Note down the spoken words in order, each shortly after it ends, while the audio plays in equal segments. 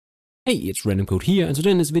Hey, it's Random Code here, and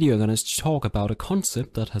today in this video I'm going to talk about a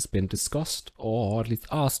concept that has been discussed or at least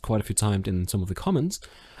asked quite a few times in some of the comments.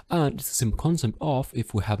 And it's a simple concept of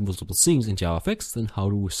if we have multiple scenes in JavaFX, then how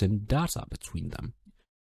do we send data between them?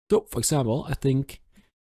 So, for example, I think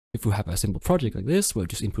if we have a simple project like this, where we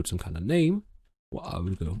just input some kind of name, well, I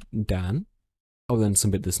will go Dan, I will then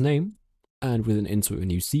submit this name, and we then enter a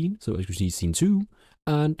new scene, so as you see scene 2,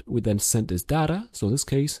 and we then send this data. So in this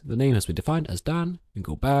case, the name has been defined as Dan, we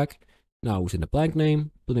go back. Now we send a blank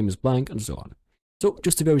name, the name is blank, and so on. So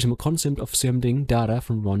just a very simple concept of sending data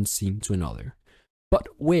from one scene to another. But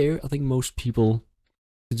where I think most people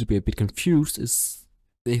seem to be a bit confused is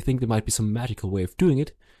they think there might be some magical way of doing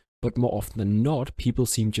it, but more often than not, people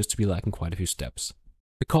seem just to be lacking quite a few steps.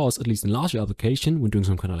 Because at least in larger application, when doing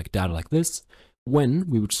some kind of like data like this,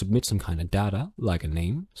 when we would submit some kind of data, like a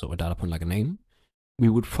name, so a data point like a name, we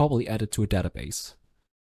would probably add it to a database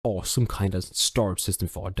or some kind of storage system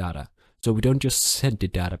for our data. So we don't just send the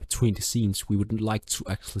data between the scenes, we would like to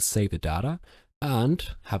actually save the data and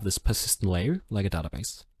have this persistent layer like a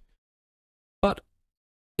database. But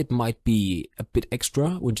it might be a bit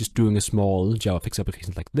extra when just doing a small JavaFX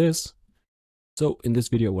application like this. So in this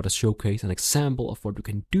video I want to showcase an example of what we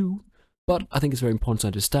can do, but I think it's very important to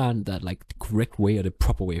understand that like the correct way or the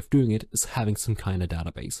proper way of doing it is having some kind of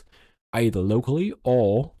database, either locally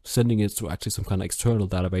or sending it to actually some kind of external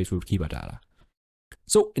database where we keep our data.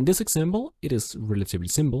 So in this example, it is relatively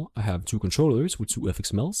simple. I have two controllers with two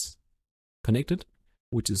fxmls connected,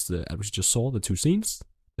 which is the, as we just saw, the two scenes.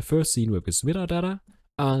 The first scene where we can submit our data,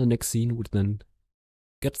 and the next scene would then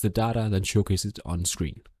get the data and then showcase it on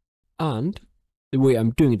screen. And the way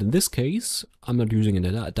I'm doing it in this case, I'm not using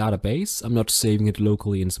a database. I'm not saving it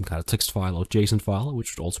locally in some kind of text file or JSON file,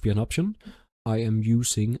 which would also be an option. I am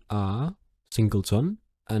using a singleton,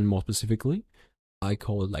 and more specifically, I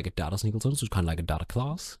call it like a data singleton, so it's kind of like a data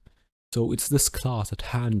class. So it's this class that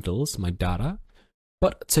handles my data,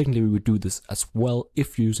 but technically we would do this as well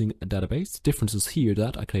if using a database. The difference is here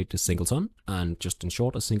that I create this singleton, and just in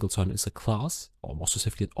short, a singleton is a class, or more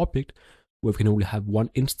specifically an object, where we can only have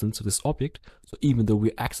one instance of this object. So even though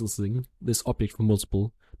we're accessing this object from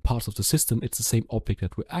multiple parts of the system, it's the same object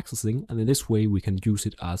that we're accessing, and in this way we can use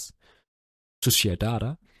it as to share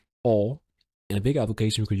data, or in a big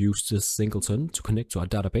application, we could use this singleton to connect to our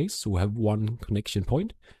database. So we have one connection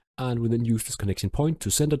point, and we then use this connection point to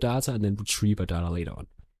send the data and then retrieve our data later on.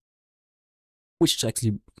 Which is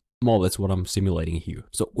actually more or less what I'm simulating here.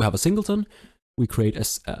 So we have a singleton, we create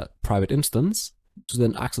a private instance. To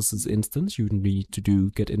then access this instance, you need to do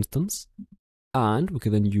get instance, and we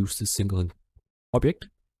can then use this singleton object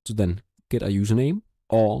to then get a username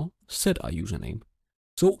or set a username.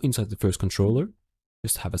 So inside the first controller,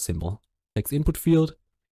 just have a simple text input field.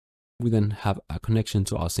 We then have a connection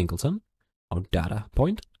to our singleton, our data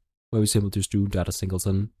point, where we simply just do data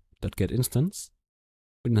singleton.get instance.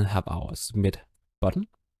 We then have our submit button,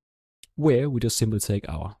 where we just simply take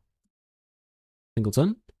our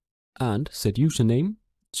singleton and set username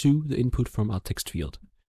to the input from our text field.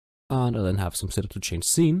 And I then have some setup to change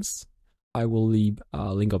scenes. I will leave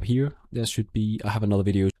a link up here. There should be, I have another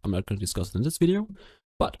video, I'm not going to discuss it in this video,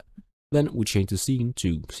 but then we change the scene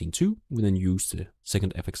to scene 2. We then use the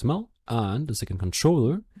second fxml and the second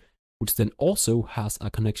controller, which then also has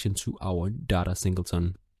a connection to our data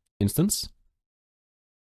singleton instance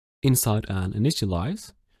inside an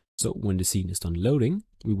initialize. So when the scene is done loading,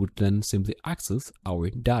 we would then simply access our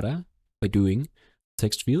data by doing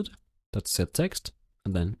text field .set text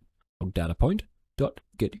and then our data point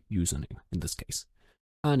 .get username in this case.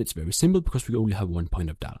 And it's very simple because we only have one point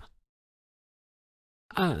of data.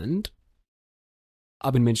 And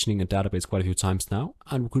I've been mentioning a database quite a few times now,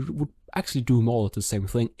 and we would actually do more of the same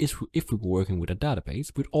thing if we were working with a database.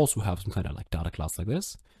 We'd also have some kind of like data class like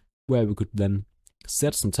this, where we could then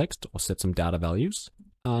set some text or set some data values,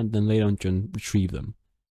 and then later on retrieve them.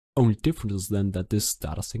 Only difference is then that this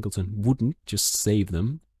data singleton wouldn't just save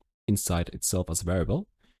them inside itself as a variable.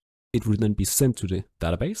 It would then be sent to the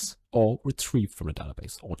database, or retrieved from the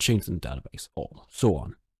database, or changed in the database, or so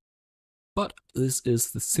on. But this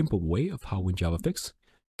is the simple way of how we in JavaFX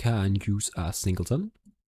can use a singleton,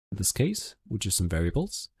 in this case, which is some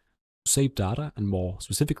variables, to save data and more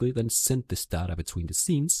specifically then send this data between the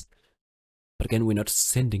scenes. But again, we're not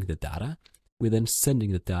sending the data, we're then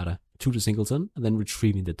sending the data to the singleton and then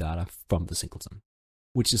retrieving the data from the singleton,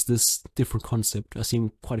 which is this different concept. I see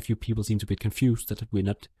quite a few people seem to be confused that we're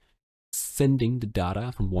not sending the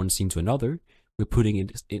data from one scene to another, we're putting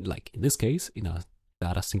it in, like in this case, in a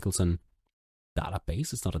data singleton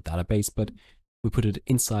database. It's not a database, but we put it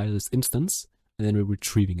inside this instance and then we're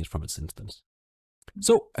retrieving it from its instance.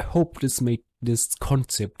 So I hope this made this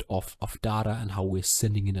concept of data and how we're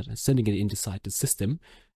sending it inside the system a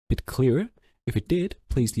bit clearer. If it did,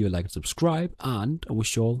 please leave a like and subscribe, and I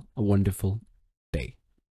wish you all a wonderful